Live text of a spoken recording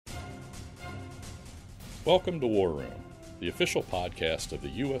Welcome to War Room, the official podcast of the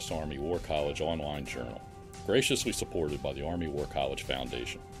U.S. Army War College online journal, graciously supported by the Army War College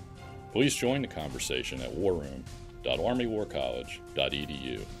Foundation. Please join the conversation at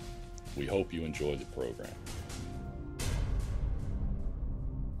warroom.armywarcollege.edu. We hope you enjoy the program.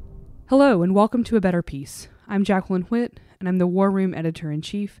 Hello, and welcome to A Better Peace. I'm Jacqueline Whitt, and I'm the War Room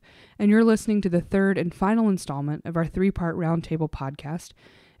Editor-in-Chief, and you're listening to the third and final installment of our three-part roundtable podcast,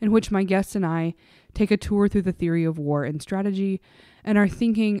 in which my guests and I take a tour through the theory of war and strategy and are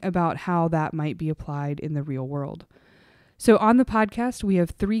thinking about how that might be applied in the real world. So on the podcast, we have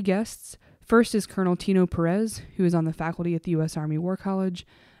three guests. First is Colonel Tino Perez, who is on the faculty at the U.S. Army War College,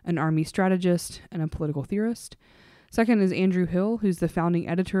 an Army strategist and a political theorist. Second is Andrew Hiil, who's the founding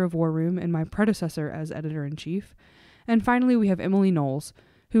editor of War Room and my predecessor as editor-in-chief. And finally, we have Emily Knowles,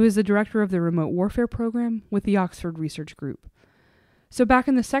 who is the director of the Remote Warfare Program with the Oxford Research Group. So back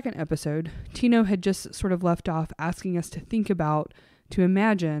in the second episode, Tino had just sort of left off asking us to think about, to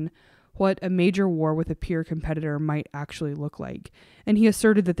imagine, what a major war with a peer competitor might actually look like. And he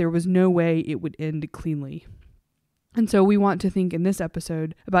asserted that there was no way it would end cleanly. And so we want to think in this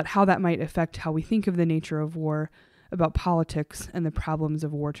episode about how that might affect how we think of the nature of war, about politics, and the problems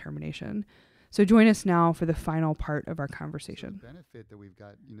of war termination. So join us now for the final part of our conversation. The benefit that we've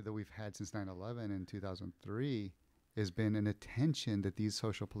got, that we've had since 9/11 in 2003 has been an attention that these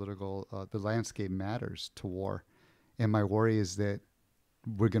social political, the landscape matters to war. And my worry is that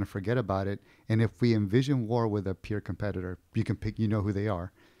we're going to forget about it. And if we envision war with a peer competitor, you can pick, who they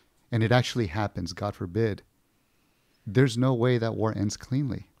are, and it actually happens, God forbid, there's no way that war ends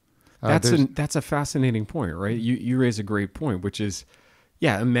cleanly. That's a fascinating point, right? You raise a great point, which is,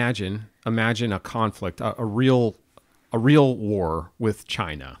 imagine a conflict, a real war with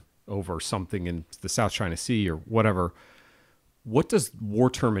China over something in the South China Sea or whatever. What does war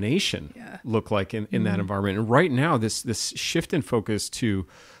termination look like in that environment? And right now, this shift in focus to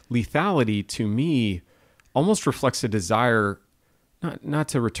lethality, to me, almost reflects a desire not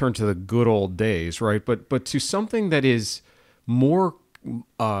to return to the good old days, right? But to something that is more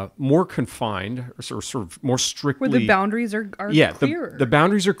confined, or sort of more strictly, where the boundaries are clearer. The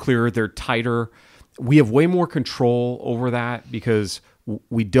boundaries are clearer. They're tighter. We have way more control over that because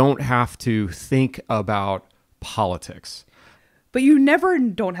we don't have to think about politics. But you never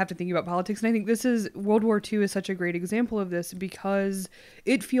don't have to think about politics. And I think World War II is such a great example of this because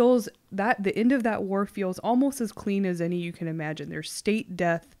it feels that the end of that war feels almost as clean as any you can imagine. There's state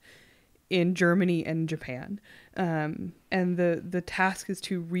death in Germany and Japan. And the task is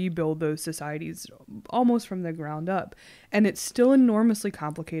to rebuild those societies almost from the ground up. And it's still enormously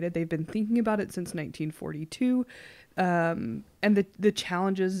complicated. They've been thinking about it since 1942. And the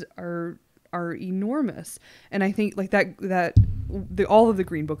challenges are enormous. And I think like all of the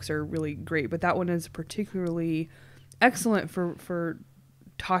green books are really great, but that one is particularly excellent for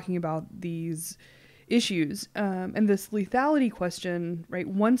talking about these issues. And this lethality question, right?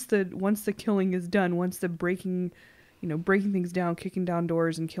 Once the killing is done, once the breaking things down, kicking down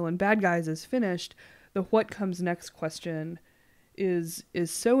doors and killing bad guys is finished, the what comes next question is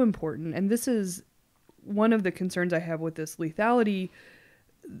so important. And this is one of the concerns I have with this lethality,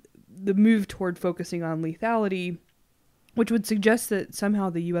 the move toward focusing on lethality, which would suggest that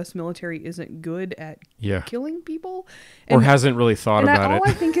somehow the U.S. military isn't good at killing people. Or hasn't really thought about it. All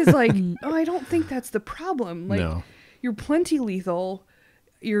I think is like, I don't think that's the problem. Like, no. You're plenty lethal.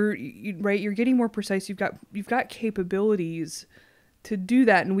 You're getting more precise. You've got capabilities to do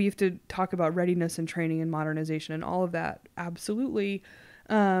that. And we have to talk about readiness and training and modernization and all of that. Absolutely.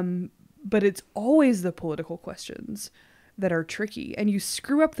 But it's always the political questions that are tricky. And you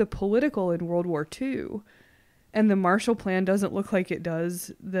screw up the political in World War II, and the Marshall Plan doesn't look like it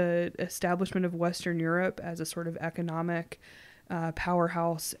does. The establishment of Western Europe as a sort of economic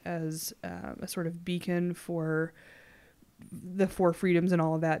powerhouse, as a sort of beacon for the four freedoms and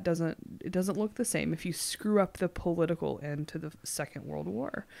all of that doesn't look the same if you screw up the political end to the Second World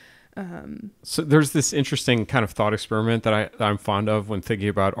War. So there's this interesting kind of thought experiment that I'm fond of when thinking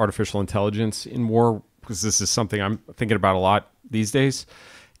about artificial intelligence in war, because this is something I'm thinking about a lot these days.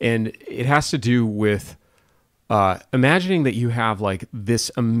 And it has to do with imagining that you have like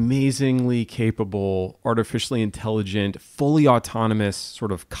this amazingly capable, artificially intelligent, fully autonomous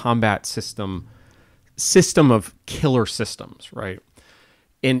sort of combat system of killer systems, right?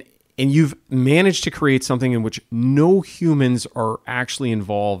 And you've managed to create something in which no humans are actually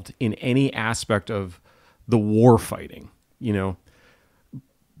involved in any aspect of the war fighting,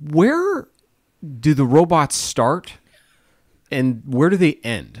 Where do the robots start and where do they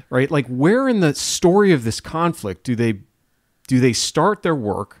end, right? Like, where in the story of this conflict do they start their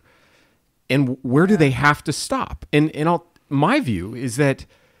work and where do they have to stop? And my view is that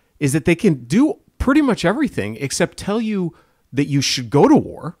they can do pretty much everything except tell you that you should go to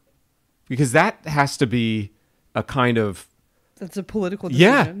war, because that has to be a kind of... That's a political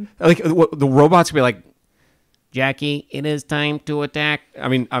decision. Yeah. Like the robots can be like, Jackie, it is time to attack. I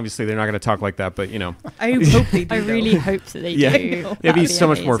mean, obviously they're not going to talk like that, but you know. I hope they do. I really hope that they do. It'd be so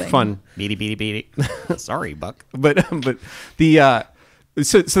much more amazing. fun. Beady, beady, beady. Sorry, Buck. But the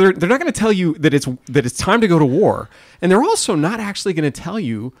so they're not going to tell you that it's time to go to war, and they're also not actually going to tell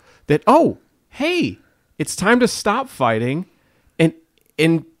you that, oh, hey, it's time to stop fighting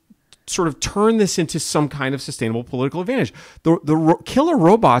and sort of turn this into some kind of sustainable political advantage. The killer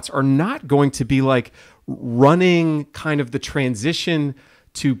robots are not going to be like running kind of the transition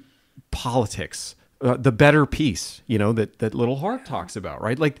to politics, the better peace, you know, that Little Heart talks about,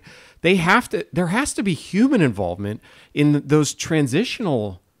 right? Like there has to be human involvement in those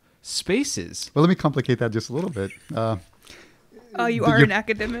transitional spaces. Well, let me complicate that just a little bit. You are an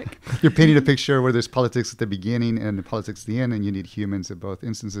academic. You're painting a picture where there's politics at the beginning and the politics at the end, and you need humans at both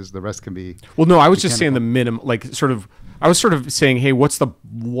instances. The rest can be... Well, no, I was just saying the minimum, like I was sort of saying, hey, what's the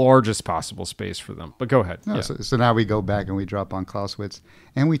largest possible space for them? But go ahead. No, Yeah. so now we go back and we drop on Clausewitz,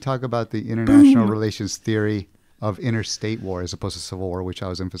 and we talk about the international relations theory of interstate war as opposed to civil war, which I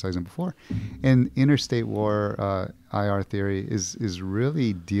was emphasizing before. And interstate war, IR theory, is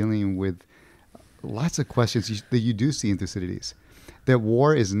really dealing with lots of questions that you do see in Thucydides. That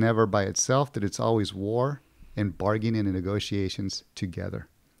war is never by itself, that it's always war and bargaining and negotiations together.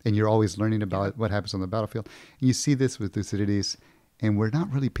 And you're always learning about what happens on the battlefield. And you see this with Thucydides, and we're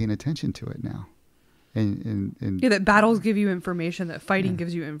not really paying attention to it now. And that battles give you information, that fighting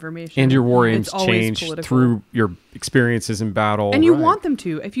gives you information. And your war aims It's always change political. through your experiences in battle. And you Right. want them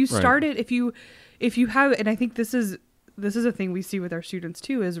to. If you start it, if you have, and I think this is a thing we see with our students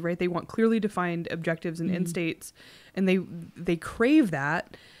too, is right, they want clearly defined objectives and end states, and they crave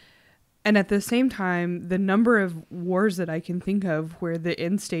that. And at the same time, the number of wars that I can think of where the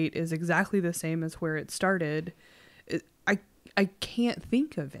end state is exactly the same as where it started, I can't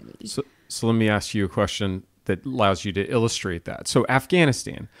think of any. So let me ask you a question that allows you to illustrate that. So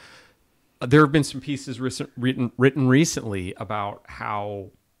Afghanistan, there have been some pieces written recently about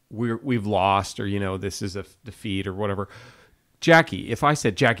how we've lost, or, you know, this is a defeat or whatever. Jackie, if I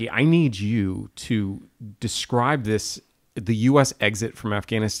said, Jackie, I need you to describe the U.S. exit from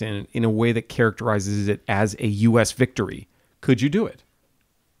Afghanistan in a way that characterizes it as a U.S. victory, could you do it?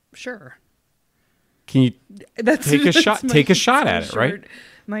 Sure. Can you take a shot? Take a shot at it, right?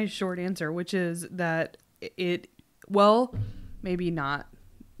 My short answer, which is that maybe not.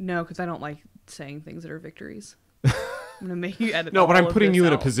 No, because I don't like saying things that are victories. I'm gonna make you edit. No, but I'm all of putting this you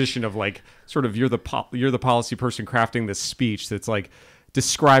in a out. position of like, sort of, you're the policy person crafting this speech that's like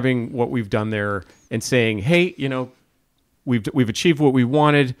describing what we've done there and saying, hey, you know, we've achieved what we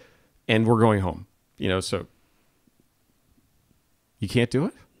wanted, and we're going home. You know, so you can't do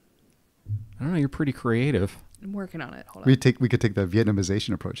it. I don't know. You're pretty creative. I'm working on it. Hold on. we could take the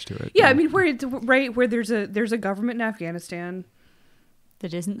Vietnamization approach to it. Yeah, I mean, where there's a government in Afghanistan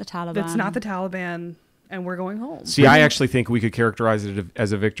That isn't the Taliban. that's not the Taliban, and we're going home. See, I actually think we could characterize it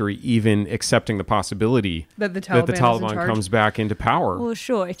as a victory, even accepting the possibility That the that the Taliban is in Taliban charge. comes back into power. Well,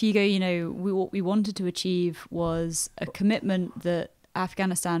 sure. If you go, you know, what we wanted to achieve was a commitment that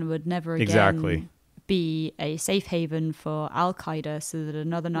Afghanistan would never again Exactly. be a safe haven for Al-Qaeda, so that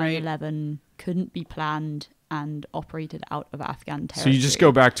another 9/11 couldn't be planned and operated out of Afghan So territory. you just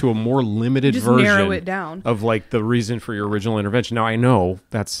go back to a more limited Just version narrow it down. of like the reason for your original intervention. Now I know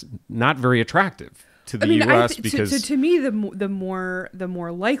that's not very attractive to the U.S. because to me the more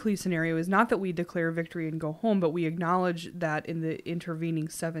likely scenario is not that we declare victory and go home, but we acknowledge that in the intervening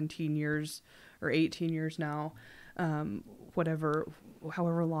 17 years or 18 years now, however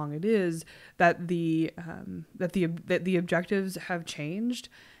long it is, that the objectives have changed,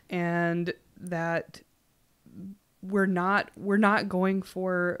 and that we're not going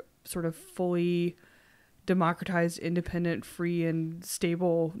for sort of fully democratized, independent, free, and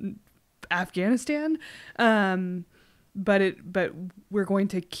stable Afghanistan, but we're going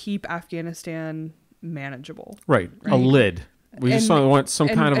to keep Afghanistan manageable. right, a lid. We just want some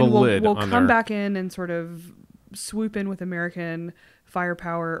kind of a lid We'll on come there. back in and sort of swoop in with American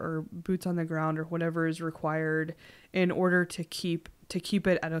firepower or boots on the ground or whatever is required in order to keep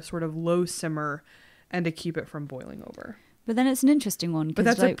it at a sort of low simmer and to keep it from boiling over. But then it's an interesting one. But 'cause,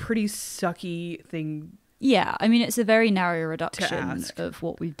 that's like, a pretty sucky thing. yeah, I mean, it's a very narrow reduction ask. of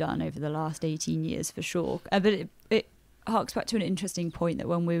what we've done over the last 18 years, for sure. But it harks back to an interesting point that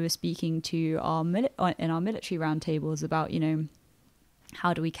when we were speaking to in our military roundtables about, you know,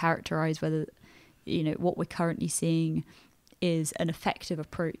 how do we characterize whether, what we're currently seeing is an effective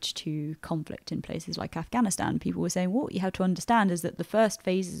approach to conflict in places like Afghanistan. People were saying, what you have to understand is that the first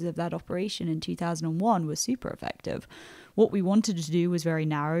phases of that operation in 2001 were super effective. What we wanted to do was very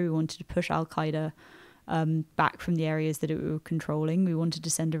narrow. We wanted to push Al-Qaeda back from the areas that it were controlling. We wanted to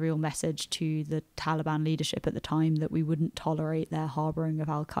send a real message to the Taliban leadership at the time that we wouldn't tolerate their harboring of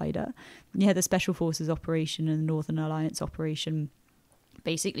Al-Qaeda. You had the Special Forces operation and the Northern Alliance operation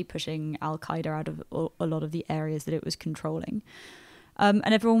basically pushing Al-Qaeda out of a lot of the areas that it was controlling. And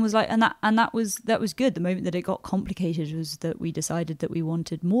everyone was like, and that was good. The moment that it got complicated was that we decided that we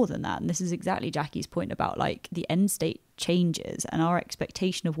wanted more than that. And this is exactly Jackie's point about like the end state changes and our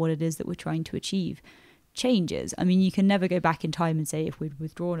expectation of what it is that we're trying to achieve changes. I mean, you can never go back in time and say if we'd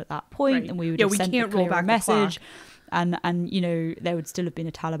withdrawn at that point, then we would have sent a clearer message. And there would still have been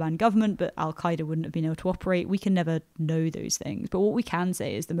a Taliban government, but Al-Qaeda wouldn't have been able to operate. We can never know those things. But what we can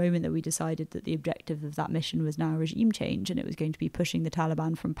say is the moment that we decided that the objective of that mission was now regime change and it was going to be pushing the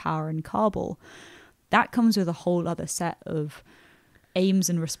Taliban from power in Kabul, that comes with a whole other set of aims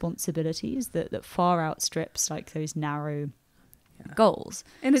and responsibilities that far outstrips like those narrow goals.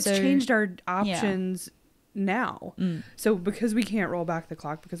 And it's changed our options now. So because we can't roll back the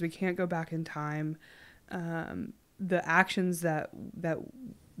clock, because we can't go back in time, the actions that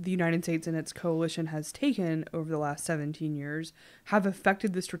the United States and its coalition has taken over the last 17 years have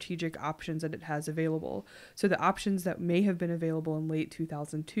affected the strategic options that it has available. So the options that may have been available in late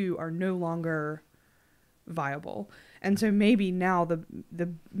 2002 are no longer viable. And so maybe now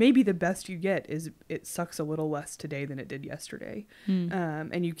maybe the best you get is it sucks a little less today than it did yesterday.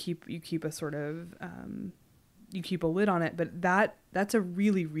 And you keep a sort of you keep a lid on it, but that's a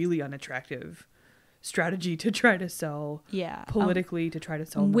really, really unattractive strategy to try to sell politically, to try to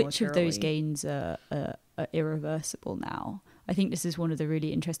sell militarily. Which of those gains are irreversible now? I think this is one of the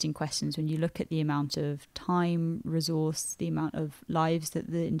really interesting questions when you look at the amount of time, resource, the amount of lives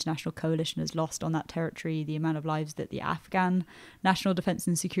that the international coalition has lost on that territory, the amount of lives that the Afghan National Defense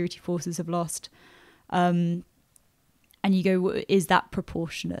and Security Forces have lost. And you go, is that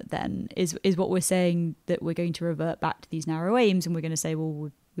proportionate then? Is what we're saying that we're going to revert back to these narrow aims and we're going to say,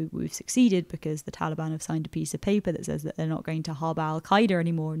 well, we've succeeded because the Taliban have signed a piece of paper that says that they're not going to harbour Al-Qaeda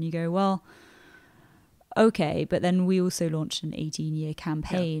anymore. And you go, well, okay, but then we also launched an 18-year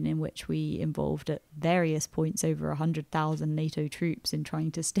campaign in which we involved at various points over 100,000 NATO troops in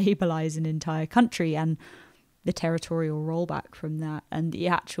trying to stabilise an entire country, and the territorial rollback from that and the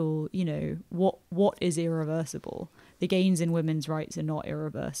actual, what is irreversible. The gains in women's rights are not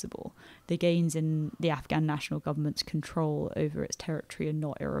irreversible. The gains in the Afghan national government's control over its territory are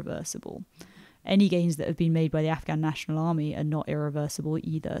not irreversible. Any gains that have been made by the Afghan National Army are not irreversible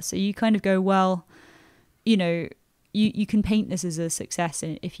either. So you kind of go, well, you can paint this as a success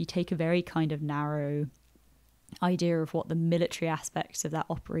if you take a very kind of narrow idea of what the military aspects of that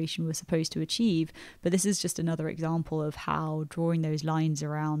operation were supposed to achieve. But this is just another example of how drawing those lines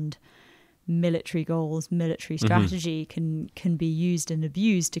around military goals, military strategy can be used and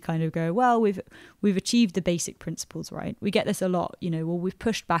abused to kind of go, well, we've achieved the basic principles, right? We get this a lot, well, we've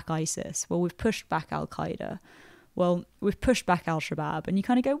pushed back ISIS, well, we've pushed back Al-Qaeda, well, we've pushed back Al-Shabaab, and you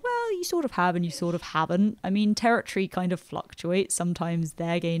kind of go, well, you sort of have and you sort of haven't. I mean, territory kind of fluctuates. Sometimes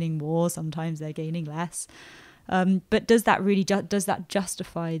they're gaining more, sometimes they're gaining less. But does that really does that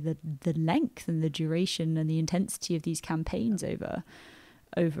justify the length and the duration and the intensity of these campaigns over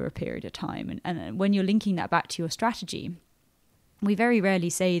a period of time? And when you're linking that back to your strategy, we very rarely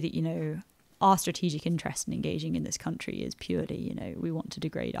say that, our strategic interest in engaging in this country is purely, we want to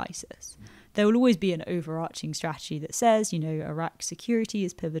degrade ISIS. There will always be an overarching strategy that says, Iraq's security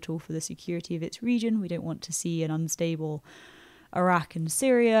is pivotal for the security of its region. We don't want to see an unstable Iraq and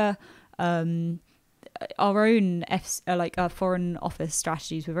Syria. Our own our foreign office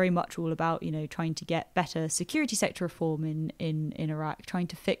strategies were very much all about, trying to get better security sector reform in Iraq, trying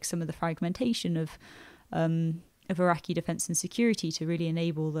to fix some of the fragmentation of Iraqi defense and security to really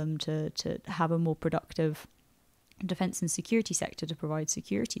enable them to have a more productive defense and security sector to provide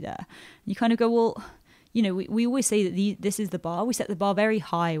security there. And you kind of go, well, we always say that this is the bar. We set the bar very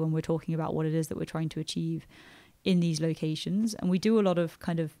high when we're talking about what it is that we're trying to achieve in these locations, and we do a lot of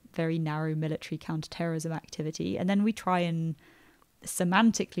kind of very narrow military counterterrorism activity, and then we try and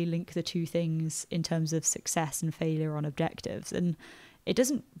semantically link the two things in terms of success and failure on objectives, and it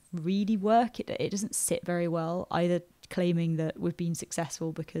doesn't really work. It doesn't sit very well, either claiming that we've been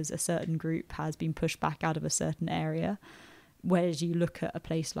successful because a certain group has been pushed back out of a certain area, whereas you look at a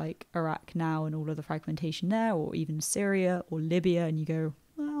place like Iraq now and all of the fragmentation there, or even Syria or Libya, and you go,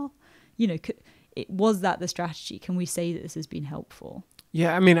 well, was that the strategy? Can we say that this has been helpful?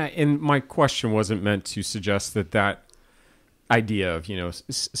 Yeah, I mean, and my question wasn't meant to suggest that idea of,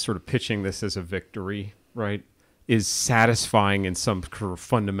 sort of pitching this as a victory, right, is satisfying in some sort of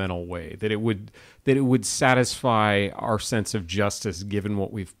fundamental way, that it would satisfy our sense of justice given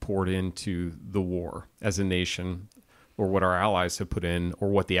what we've poured into the war as a nation, or what our allies have put in, or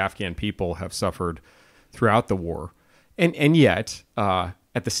what the Afghan people have suffered throughout the war. And yet, at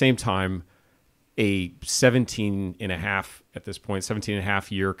the same time, a 17 and a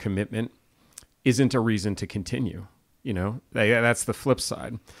half year commitment isn't a reason to continue. That's the flip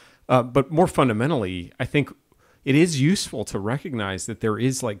side. But more fundamentally, I think it is useful to recognize that there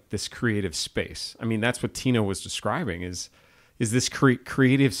is like this creative space. I mean, that's what Tino was describing is this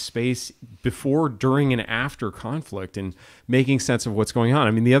creative space before, during, and after conflict, and making sense of what's going on.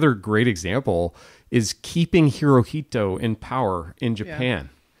 I mean, the other great example is keeping Hirohito in power in Japan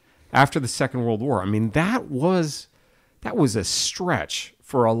after the Second World War. I mean, that was a stretch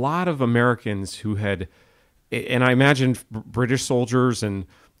for a lot of Americans who had, and I imagine British soldiers and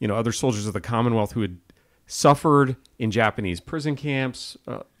other soldiers of the Commonwealth who had suffered in Japanese prison camps,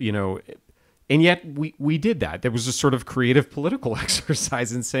 and yet we did that. There was a sort of creative political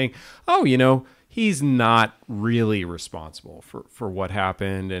exercise in saying, he's not really responsible for what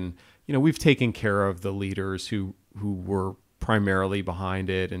happened, and we've taken care of the leaders who were primarily behind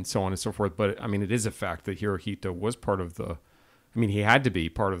it, and so on and so forth. But I mean, it is a fact that Hirohito was he had to be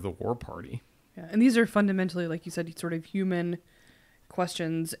part of the war party. Yeah, and these are fundamentally, like you said, sort of human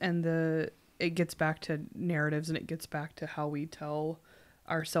questions, and it gets back to narratives, and it gets back to how we tell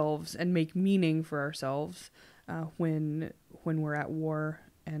ourselves and make meaning for ourselves when we're at war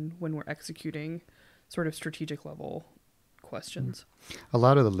and when we're executing sort of strategic level questions. A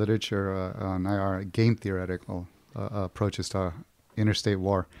lot of the literature on our game theoretical approaches to interstate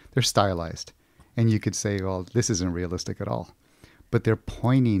war, they're stylized. And you could say, well, this isn't realistic at all. But they're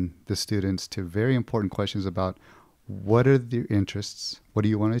pointing the students to very important questions about what are their interests, what do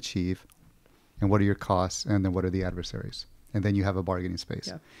you want to achieve, and what are your costs, and then what are the adversaries. And then you have a bargaining space.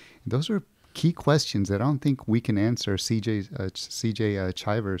 Yeah. Those are key questions that I don't think we can answer. C.J.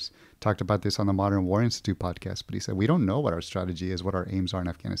 Chivers talked about this on the Modern War Institute podcast, but he said, we don't know what our strategy is, what our aims are in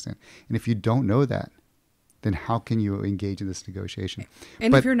Afghanistan. And if you don't know that, then how can you engage in this negotiation?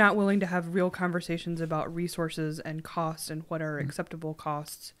 And if you're not willing to have real conversations about resources and costs and what are acceptable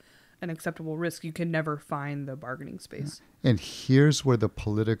costs and acceptable risks, you can never find the bargaining space. Yeah. And here's where the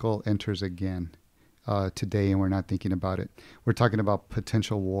political enters again today, and we're not thinking about it. We're talking about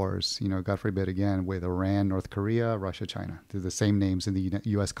potential wars, God forbid again, with Iran, North Korea, Russia, China. They're the same names in the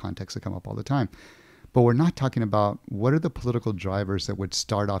U.S. context that come up all the time. But we're not talking about what are the political drivers that would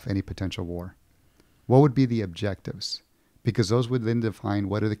start off any potential war. What would be the objectives? Because those would then define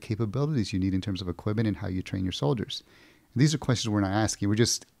what are the capabilities you need in terms of equipment and how you train your soldiers. And these are questions we're not asking. We're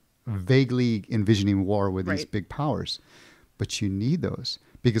just vaguely envisioning war with these big powers. But you need those.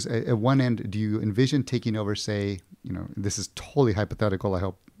 Because at one end, do you envision taking over, say, this is totally hypothetical, I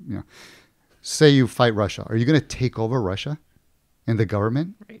hope, say you fight Russia. Are you going to take over Russia and the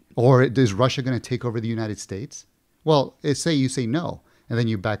government? Right. Or is Russia going to take over the United States? Well, say you say no, and then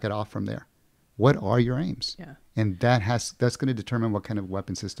you back it off from there. What are your aims? Yeah. And that's going to determine what kind of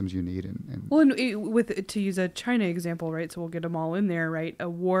weapon systems you need. To use a China example, right? So we'll get them all in there, right? A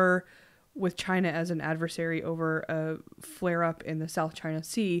war with China as an adversary over a flare-up in the South China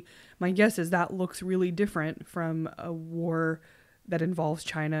Sea, my guess is that looks really different from a war that involves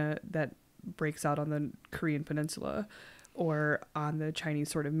China that breaks out on the Korean Peninsula or on the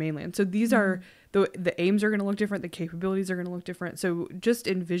Chinese sort of mainland. So these are, the aims are going to look different, the capabilities are going to look different. So just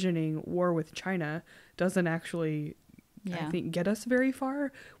envisioning war with China doesn't actually, I think, get us very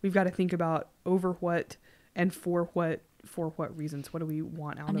far. We've got to think about over what and for what reasons. What do we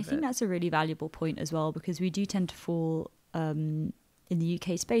want out of it? And I think that's a really valuable point as well, because we do tend to fall in the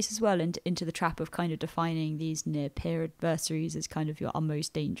UK space as well into the trap of kind of defining these near peer adversaries as kind of our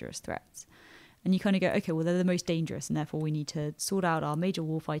most dangerous threats. And you kind of go, okay, well, they're the most dangerous, and therefore we need to sort out our major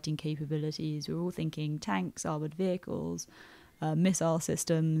warfighting capabilities. We're all thinking tanks, armored vehicles, missile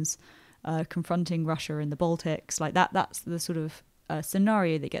systems, confronting Russia in the Baltics. Like that's the sort of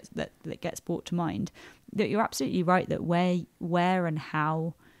scenario that gets brought to mind. That you're absolutely right that where and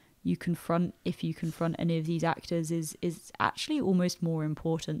how you confront, if you confront any of these actors, is actually almost more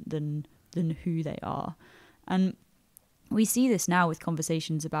important than who they are. And we see this now with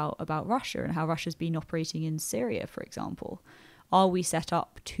conversations about Russia and how Russia's been operating in Syria, for example. Are we set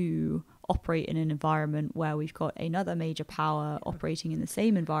up to operate in an environment where we've got another major power operating in the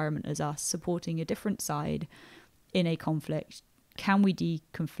same environment as us, supporting a different side in a conflict, Can we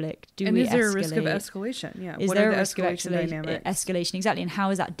deconflict? And we is there a escalate? risk of escalation? Yeah. Is what there are the a risk of dynamics? escalation? Exactly. And how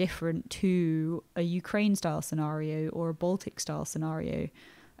is that different to a Ukraine-style scenario or a Baltic-style scenario?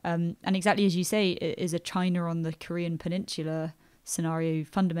 And exactly as you say, is a China on the Korean Peninsula scenario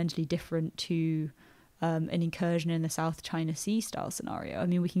fundamentally different to an incursion in the South China Sea style scenario? I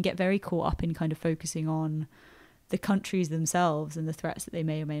mean, we can get very caught up in kind of focusing on the countries themselves and the threats that they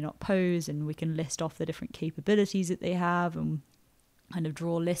may or may not pose, and we can list off the different capabilities that they have and kind of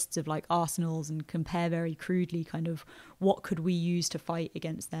draw lists of like arsenals and compare very crudely kind of what could we use to fight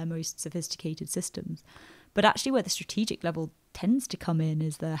against their most sophisticated systems. But actually where the strategic level tends to come in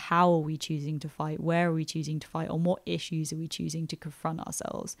is the how are we choosing to fight, where are we choosing to fight, on what issues are we choosing to confront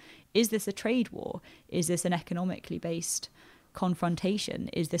ourselves. Is this a trade war? Is this an economically based confrontation?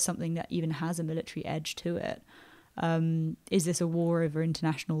 Is this something that even has a military edge to it? Is this a war over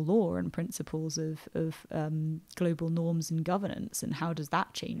international law and principles of global norms and governance? And how does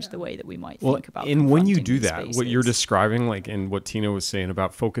that change the way that we might think about and when you confronting do these that, spaces? what you're describing, like in what Tino was saying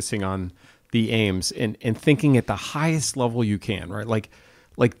about focusing on the aims and thinking at the highest level you can, right?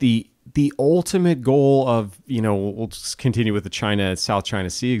 Like the ultimate goal of, we'll just continue with the South China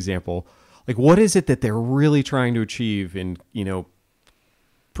Sea example. Like, what is it that they're really trying to achieve in,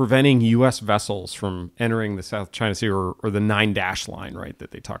 preventing U.S. vessels from entering the South China Sea or the 9-dash line, right,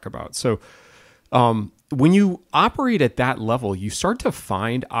 that they talk about? So when you operate at that level, you start to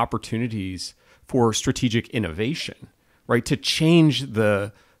find opportunities for strategic innovation, right, to change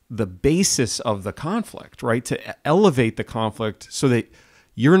the basis of the conflict, right, to elevate the conflict so that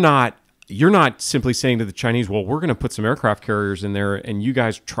you're not simply saying to the Chinese, well, we're going to put some aircraft carriers in there and you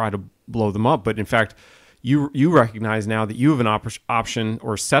guys try to blow them up. But in fact, you recognize now that you have an option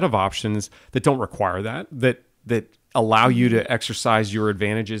or a set of options that don't require that allow you to exercise your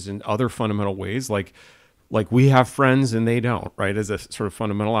advantages in other fundamental ways, like we have friends and they don't, right? As a sort of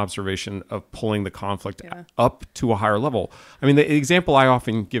fundamental observation of pulling the conflict up to a higher level. I mean, the example I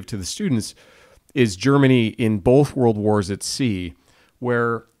often give to the students is Germany in both world wars at sea,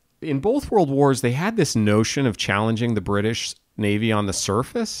 where in both world wars, they had this notion of challenging the British Navy on the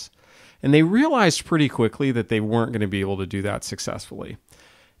surface. And they realized pretty quickly that they weren't going to be able to do that successfully.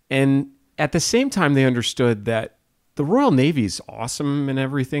 And at the same time, they understood that the Royal Navy is awesome and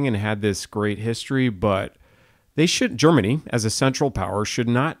everything and had this great history, but Germany, as a central power, should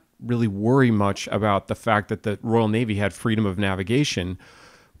not really worry much about the fact that the Royal Navy had freedom of navigation.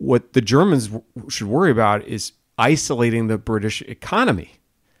 What the Germans should worry about is isolating the British economy.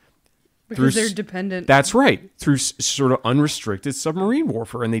 Because they're dependent. That's right. Through sort of unrestricted submarine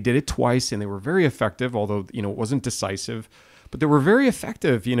warfare. And they did it twice and they were very effective, although, it wasn't decisive. But they were very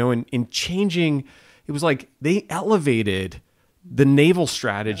effective, in changing. It was like they elevated the naval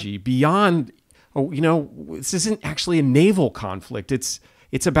strategy beyond, this isn't actually a naval conflict. It's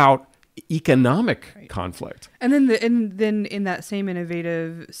about economic conflict. And then in that same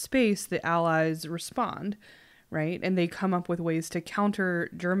innovative space, the Allies respond. Right. And they come up with ways to counter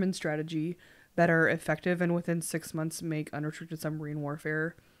German strategy that are effective and within 6 months make unrestricted submarine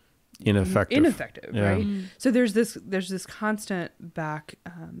warfare ineffective. Yeah. Right. So there's this constant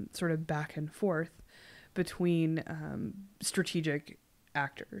sort of back and forth between strategic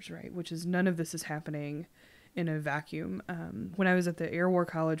actors. Right. Which is none of this is happening in a vacuum. When I was at the Air War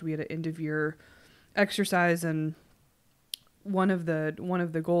College, we had an end of year exercise, and one of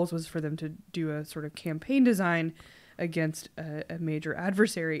the goals was for them to do a sort of campaign design against a major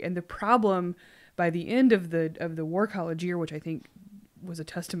adversary. And the problem by the end of the War College year, which I think was a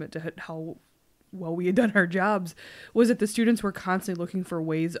testament to how well we had done our jobs, was that the students were constantly looking for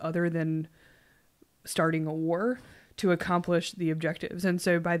ways other than starting a war to accomplish the objectives. And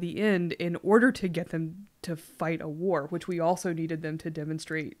so by the end, in order to get them to fight a war, which we also needed them to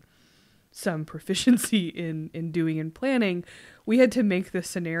demonstrate some proficiency in doing and planning, we had to make the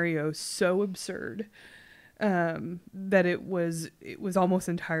scenario so absurd that it was almost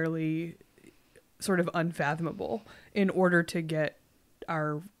entirely sort of unfathomable in order to get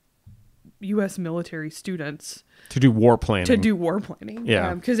our U.S. military students to do war planning.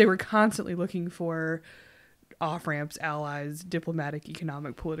 Yeah, because they were constantly looking for off-ramps, allies, diplomatic,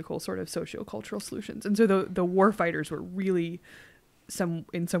 economic, political, sort of socio-cultural solutions. And so the war fighters were really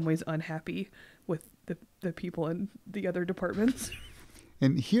in some ways unhappy with the people in the other departments.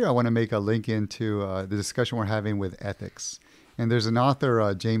 And here I want to make a link into the discussion we're having with ethics. And there's an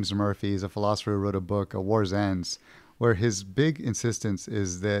author, James Murphy, he's a philosopher who wrote a book, War's Ends, where his big insistence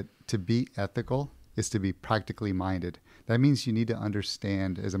is that to be ethical is to be practically minded. That means you need to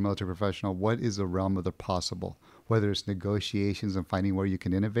understand as a military professional what is the realm of the possible, whether it's negotiations and finding where you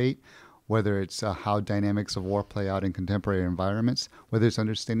can innovate, whether it's how dynamics of war play out in contemporary environments, whether it's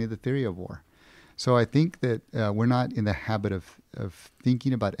understanding the theory of war. So I think that we're not in the habit of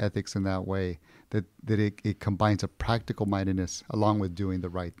thinking about ethics in that way, that it combines a practical mindedness along with doing the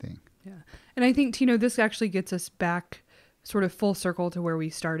right thing. Yeah. And I think, Tino, this actually gets us back sort of full circle to where we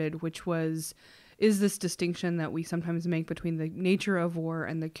started, which was, is this distinction that we sometimes make between the nature of war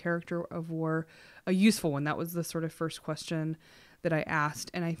and the character of war a useful one? That was the sort of first question that I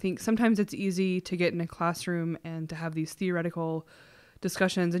asked. And I think sometimes it's easy to get in a classroom and to have these theoretical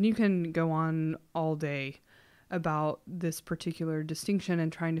discussions, and you can go on all day about this particular distinction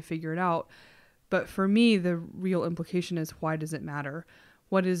and trying to figure it out. But for me, the real implication is, why does it matter?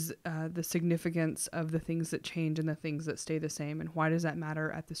 What is the significance of the things that change and the things that stay the same? And why does that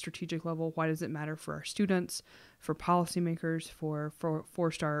matter at the strategic level? Why does it matter for our students, for policymakers, for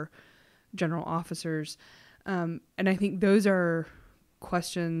four-star general officers? And I think those are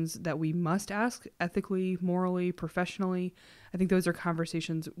questions that we must ask ethically, morally, professionally. I think those are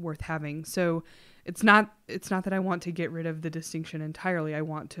conversations worth having. So it's not that I want to get rid of the distinction entirely. I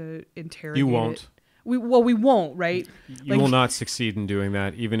want to interrogate You won't. it. We won't, right? You will not succeed in doing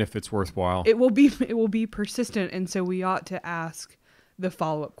that, even if it's worthwhile. It will be persistent, and so we ought to ask the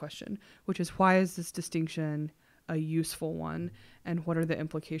follow-up question, which is, why is this distinction a useful one, and what are the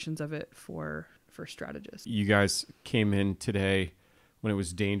implications of it for strategists? You guys came in today when it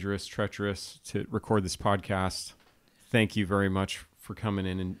was dangerous, treacherous to record this podcast. Thank you very much for coming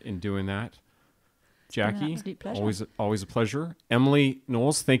in and doing that. Jackie, always a pleasure. Emily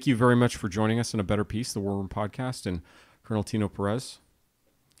Knowles, thank you very much for joining us in A Better Peace, the War Room podcast. And Colonel Tino Perez,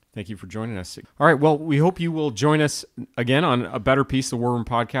 thank you for joining us. All right, well, we hope you will join us again on A Better Peace, the War Room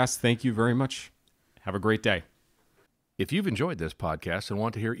podcast. Thank you very much. Have a great day. If you've enjoyed this podcast and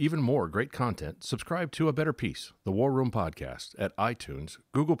want to hear even more great content, subscribe to A Better Peace, the War Room podcast, at iTunes,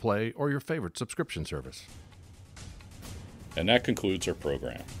 Google Play, or your favorite subscription service. And that concludes our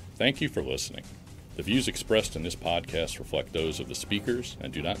program. Thank you for listening. The views expressed in this podcast reflect those of the speakers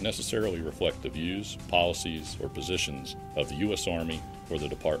and do not necessarily reflect the views, policies, or positions of the U.S. Army or the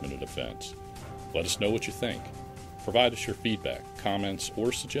Department of Defense. Let us know what you think. Provide us your feedback, comments,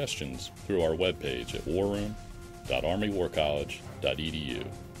 or suggestions through our webpage at warroom.armywarcollege.edu,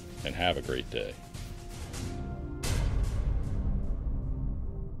 and have a great day.